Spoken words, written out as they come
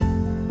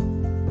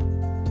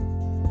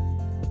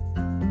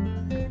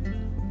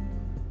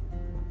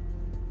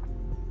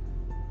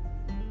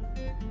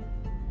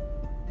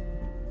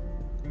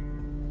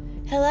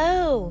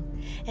Hello,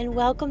 and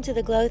welcome to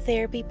the Glow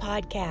Therapy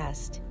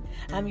Podcast.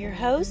 I'm your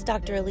host,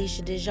 Dr.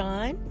 Alicia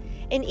DeJean,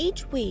 and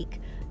each week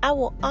I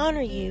will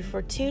honor you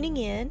for tuning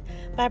in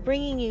by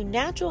bringing you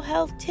natural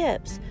health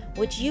tips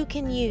which you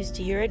can use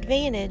to your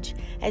advantage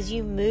as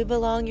you move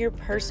along your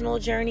personal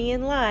journey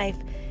in life,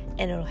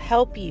 and it'll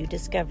help you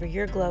discover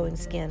your glowing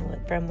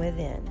skin from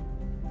within.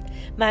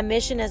 My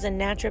mission as a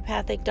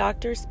naturopathic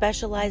doctor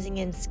specializing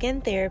in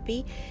skin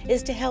therapy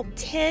is to help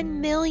 10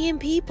 million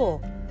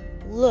people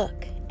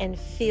look and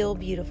feel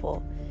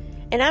beautiful.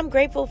 And I'm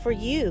grateful for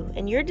you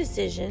and your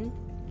decision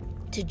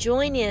to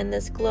join in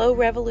this Glow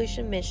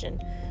Revolution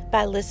mission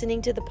by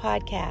listening to the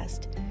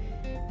podcast.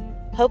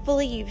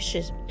 Hopefully you've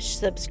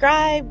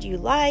subscribed,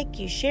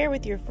 you share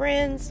with your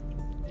friends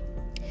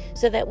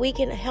so that we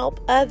can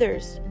help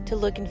others to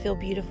look and feel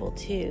beautiful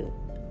too.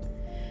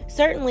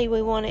 Certainly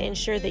we want to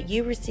ensure that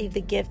you receive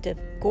the gift of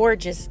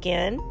gorgeous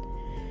skin,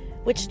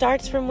 which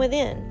starts from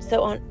within.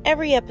 So on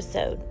every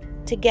episode,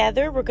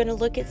 together, we're going to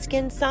look at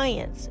skin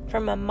science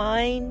from a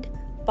mind,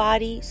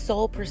 body,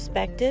 soul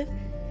perspective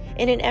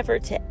in an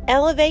effort to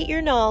elevate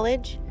your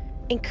knowledge,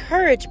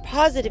 encourage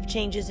positive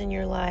changes in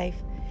your life,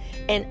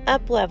 and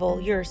up-level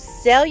your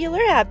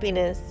cellular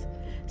happiness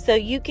so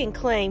you can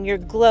claim your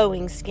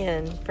glowing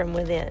skin from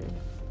within.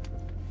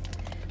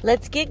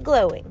 Let's get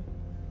glowing.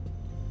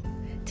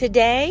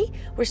 Today,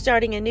 we're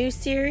starting a new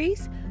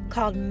series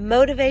called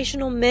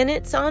Motivational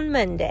Minutes on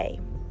Monday.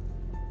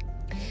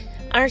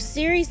 Our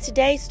series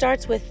today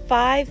starts with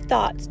 5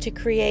 thoughts to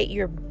create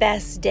your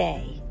best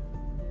day.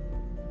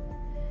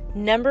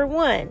 Number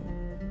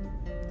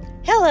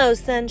 1, hello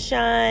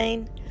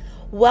sunshine.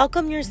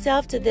 Welcome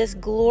yourself to this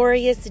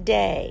glorious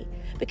day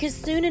because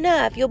soon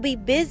enough you'll be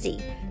busy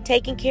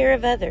taking care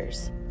of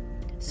others.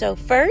 So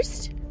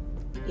first,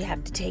 you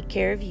have to take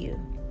care of you.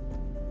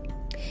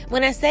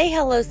 When I say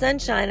hello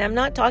sunshine, I'm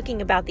not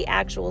talking about the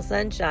actual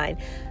sunshine.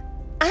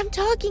 I'm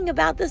talking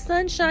about the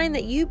sunshine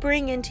that you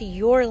bring into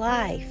your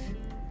life.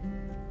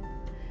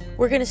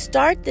 We're going to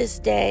start this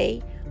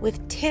day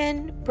with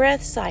 10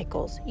 breath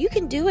cycles. You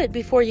can do it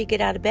before you get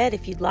out of bed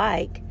if you'd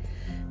like.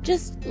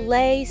 Just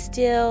lay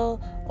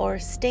still or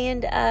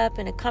stand up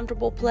in a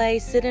comfortable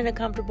place, sit in a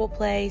comfortable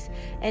place,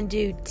 and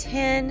do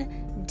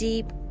 10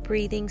 deep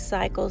breathing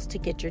cycles to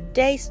get your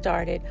day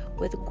started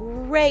with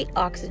great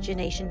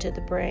oxygenation to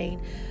the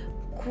brain,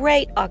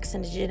 great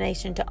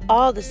oxygenation to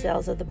all the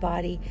cells of the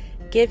body.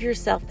 Give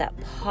yourself that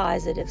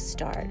positive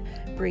start.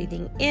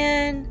 Breathing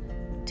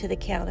in to the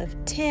count of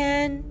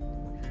 10.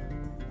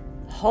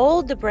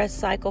 Hold the breath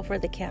cycle for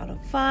the count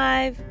of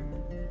 5.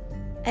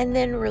 And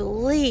then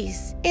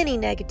release any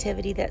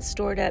negativity that's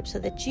stored up so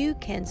that you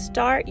can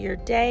start your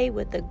day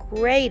with the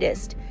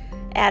greatest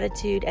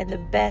attitude and the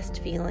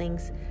best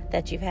feelings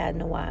that you've had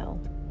in a while.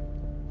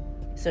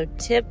 So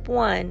tip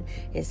 1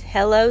 is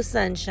hello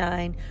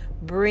sunshine.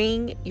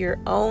 Bring your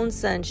own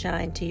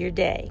sunshine to your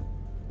day.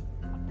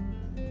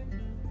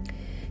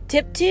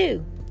 Tip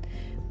 2.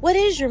 What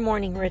is your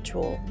morning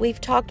ritual? We've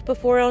talked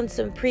before on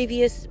some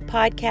previous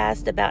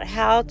podcasts about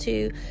how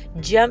to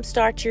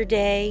jumpstart your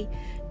day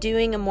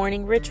doing a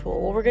morning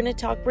ritual. Well, we're going to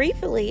talk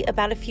briefly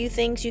about a few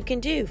things you can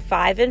do.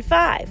 5 and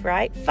 5,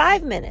 right?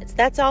 5 minutes.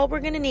 That's all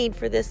we're going to need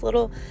for this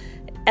little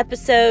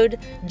episode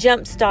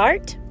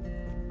jumpstart.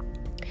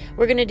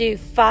 We're going to do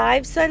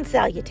 5 sun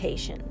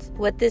salutations.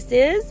 What this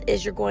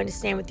is you're going to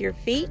stand with your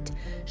feet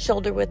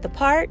shoulder width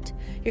apart.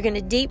 You're going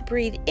to deep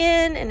breathe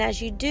in, and as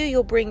you do,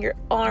 you'll bring your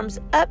arms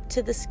up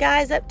to the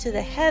skies, up to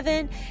the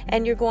heaven,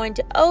 and you're going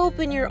to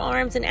open your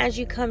arms, and as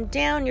you come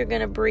down, you're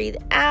going to breathe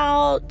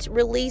out,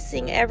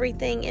 releasing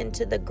everything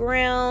into the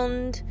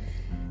ground,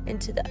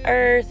 into the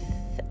earth,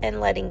 and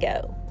letting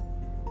go.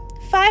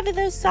 5 of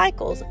those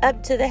cycles,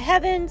 up to the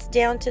heavens,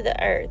 down to the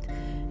earth.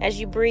 As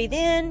you breathe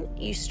in,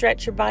 you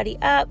stretch your body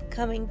up,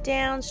 coming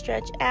down,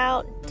 stretch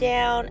out,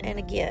 down, and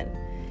again.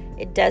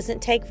 It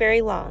doesn't take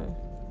very long.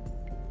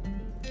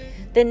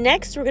 Then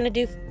next, we're going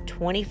to do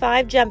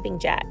 25 jumping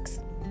jacks.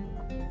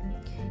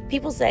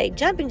 People say,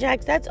 jumping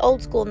jacks, that's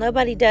old school.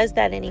 Nobody does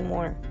that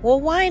anymore.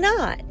 Well, why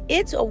not?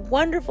 It's a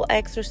wonderful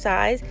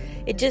exercise.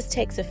 It just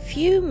takes a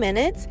few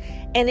minutes,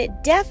 and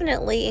it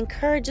definitely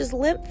encourages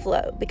lymph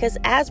flow because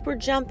as we're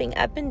jumping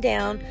up and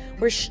down,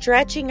 we're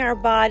stretching our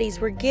bodies,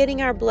 we're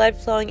getting our blood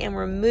flowing, and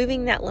we're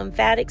moving that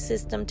lymphatic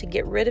system to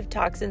get rid of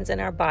toxins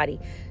in our body.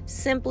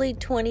 Simply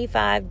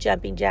 25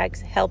 jumping jacks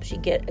helps you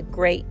get a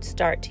great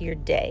start to your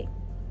day.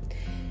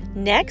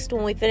 Next,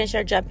 when we finish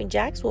our jumping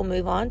jacks, we'll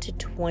move on to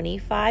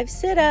 25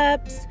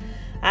 sit-ups.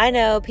 I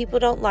know people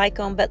don't like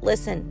them, but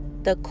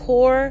listen, the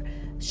core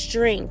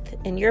strength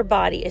in your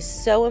body is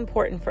so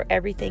important for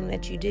everything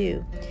that you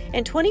do.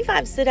 And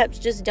 25 sit-ups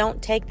just don't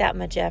take that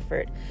much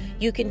effort.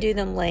 You can do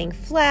them laying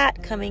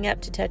flat, coming up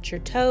to touch your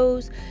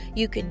toes.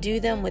 You could do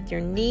them with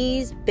your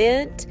knees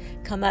bent,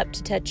 come up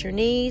to touch your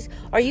knees.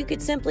 Or you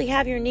could simply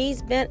have your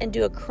knees bent and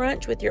do a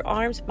crunch with your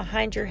arms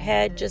behind your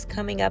head, just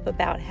coming up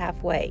about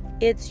halfway.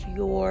 It's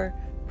your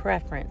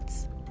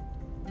preference.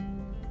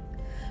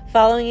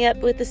 Following up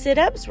with the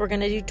sit-ups, we're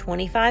going to do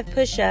 25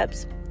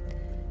 push-ups.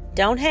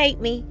 Don't hate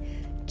me.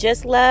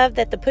 Just love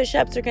that the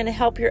push-ups are going to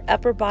help your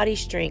upper body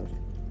strength.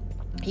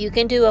 You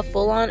can do a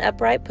full-on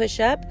upright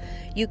push-up.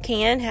 You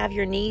can have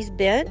your knees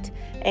bent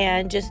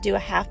and just do a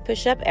half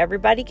push-up.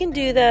 Everybody can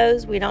do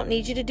those. We don't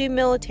need you to do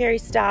military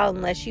style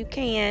unless you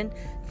can.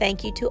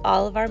 Thank you to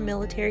all of our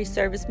military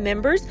service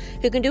members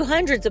who can do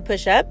hundreds of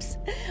push-ups.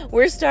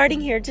 We're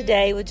starting here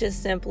today with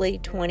just simply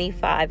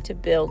 25 to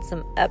build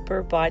some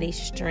upper body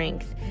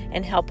strength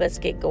and help us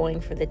get going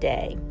for the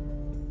day.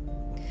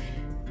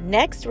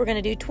 Next, we're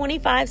going to do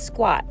 25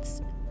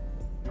 squats.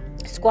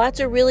 Squats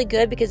are really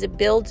good because it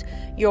builds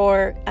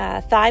your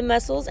thigh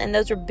muscles, and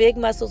those are big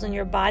muscles in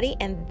your body,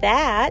 and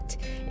that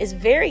is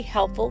very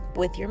helpful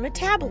with your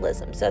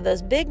metabolism. So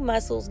those big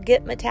muscles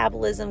get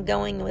metabolism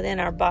going within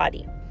our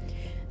body.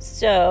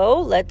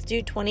 So let's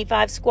do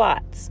 25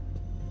 squats.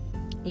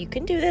 You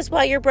can do this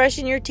while you're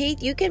brushing your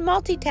teeth. You can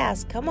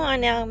multitask. Come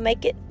on now,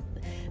 make it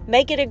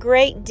a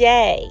great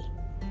day.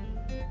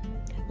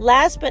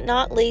 Last but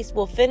not least,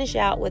 we'll finish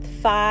out with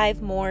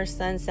 5 more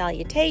sun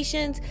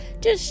salutations,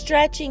 just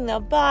stretching the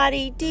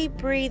body, deep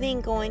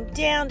breathing, going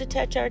down to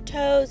touch our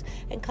toes,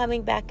 and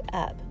coming back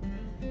up.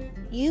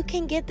 You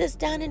can get this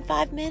done in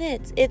 5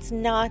 minutes. It's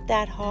not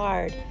that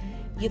hard.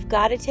 You've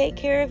got to take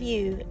care of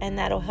you, and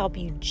that'll help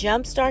you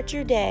jumpstart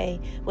your day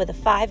with a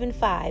 5 and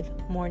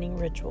 5 morning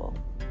ritual.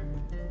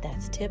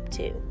 That's tip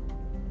 2.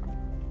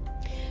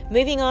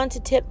 Moving on to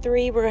tip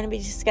 3, we're going to be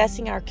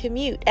discussing our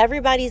commute.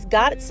 Everybody's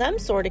got some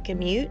sort of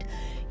commute.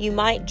 You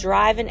might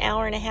drive an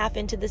hour and a half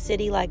into the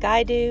city like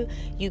I do.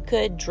 You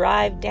could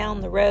drive down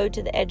the road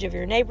to the edge of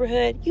your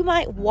neighborhood. You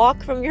might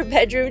walk from your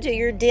bedroom to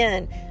your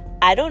den.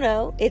 I don't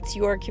know. It's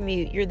your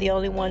commute. You're the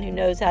only one who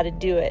knows how to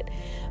do it.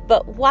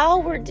 But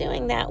while we're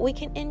doing that, we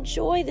can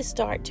enjoy the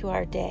start to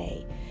our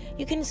day.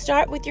 You can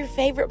start with your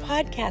favorite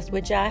podcast,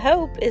 which I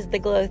hope is the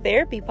Glow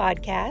Therapy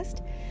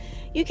podcast.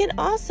 You can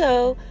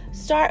also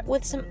start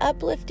with some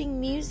uplifting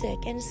music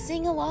and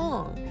sing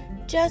along.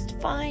 Just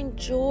find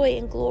joy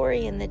and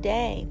glory in the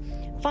day.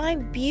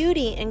 Find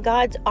beauty in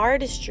God's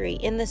artistry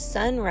in the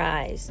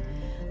sunrise.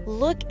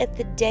 Look at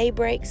the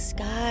daybreak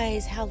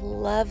skies, how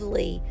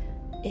lovely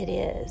it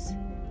is.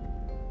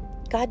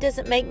 God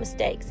doesn't make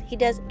mistakes. He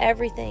does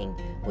everything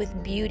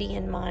with beauty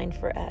in mind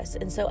for us.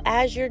 And so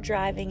as you're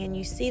driving and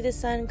you see the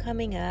sun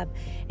coming up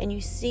and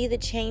you see the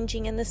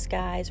changing in the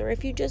skies, or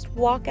if you just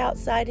walk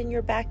outside in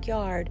your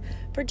backyard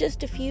for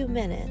just a few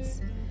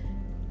minutes,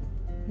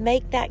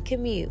 make that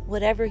commute,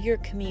 whatever your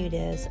commute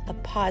is, a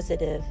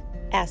positive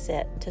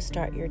asset to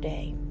start your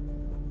day.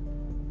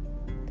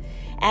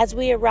 As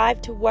we arrive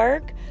to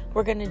work,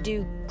 we're going to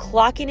do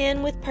clocking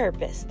in with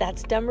purpose.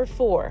 That's number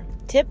 4.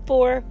 Tip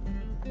 4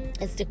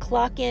 is to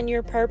clock in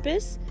your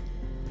purpose.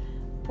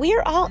 We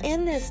are all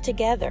in this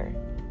together.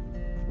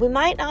 We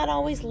might not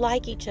always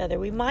like each other.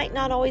 We might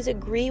not always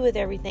agree with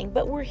everything,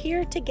 but we're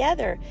here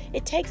together.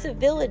 It takes a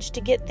village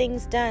to get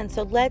things done.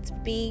 So let's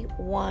be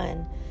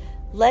one.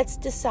 Let's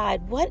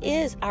decide what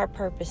is our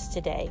purpose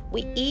today.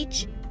 We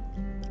each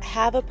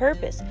have a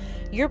purpose.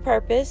 Your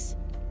purpose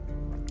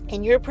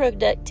and your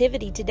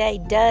productivity today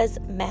does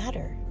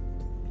matter.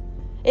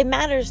 It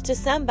matters to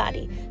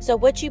somebody. So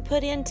what you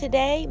put in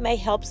today may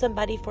help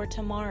somebody for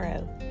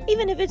tomorrow.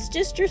 Even if it's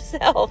just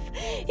yourself.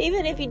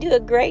 Even if you do a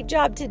great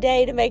job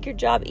today to make your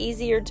job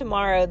easier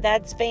tomorrow,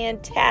 that's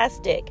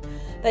fantastic.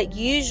 But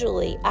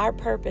usually our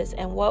purpose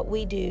and what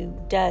we do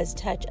does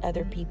touch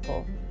other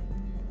people.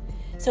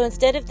 So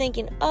instead of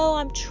thinking, oh,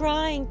 I'm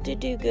trying to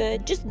do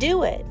good, just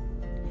do it.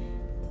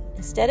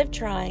 Instead of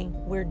trying,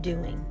 we're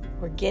doing.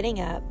 We're getting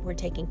up. We're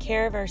taking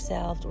care of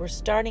ourselves. We're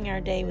starting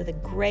our day with a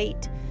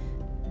great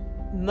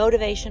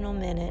motivational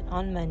minute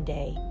on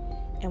Monday,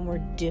 and we're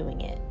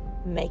doing it,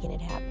 making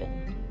it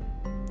happen.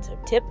 So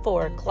tip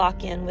 4,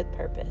 clock in with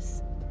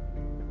purpose.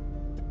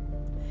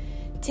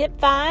 Tip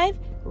 5,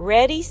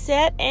 ready,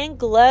 set, and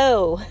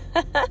glow.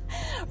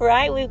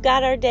 Right? We've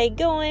got our day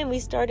going. We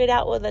started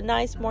out with a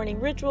nice morning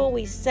ritual.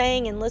 We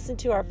sang and listened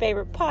to our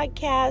favorite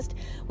podcast.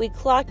 We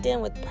clocked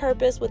in with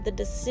purpose with the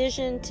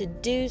decision to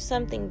do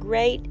something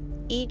great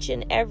each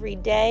and every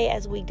day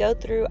as we go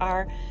through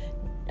our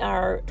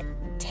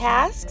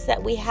tasks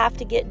that we have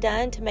to get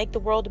done to make the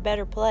world a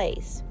better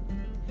place.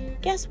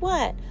 Guess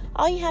what?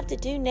 All you have to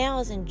do now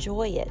is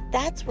enjoy it.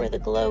 That's where the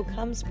glow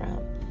comes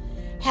from.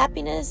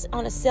 Happiness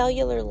on a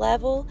cellular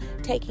level,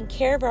 taking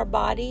care of our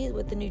bodies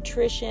with the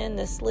nutrition,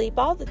 the sleep,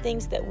 all the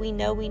things that we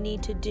know we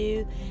need to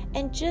do,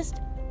 and just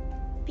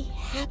be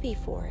happy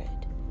for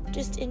it.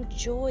 Just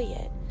enjoy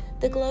it.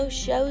 The glow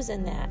shows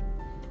in that.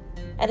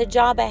 At a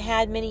job I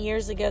had many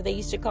years ago, they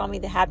used to call me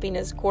the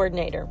happiness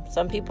coordinator.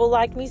 Some people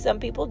liked me, some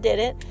people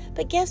didn't.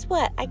 But guess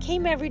what? I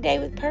came every day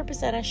with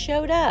purpose and I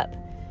showed up.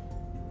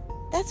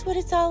 That's what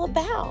it's all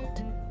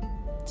about.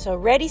 So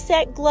ready,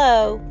 set,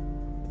 glow.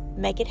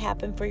 Make it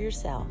happen for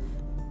yourself.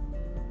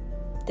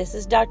 This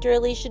is Dr.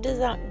 Alicia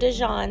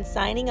Dijon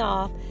signing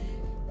off,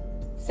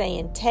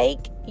 saying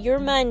take your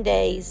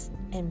Mondays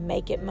and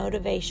make it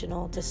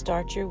motivational to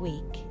start your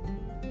week.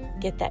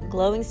 Get that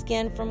glowing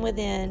skin from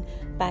within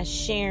by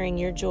sharing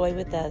your joy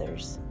with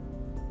others.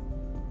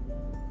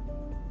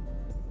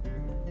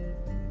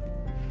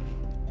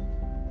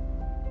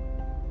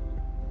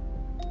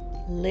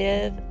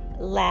 live,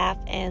 laugh,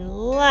 and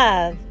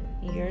love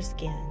your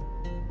skin.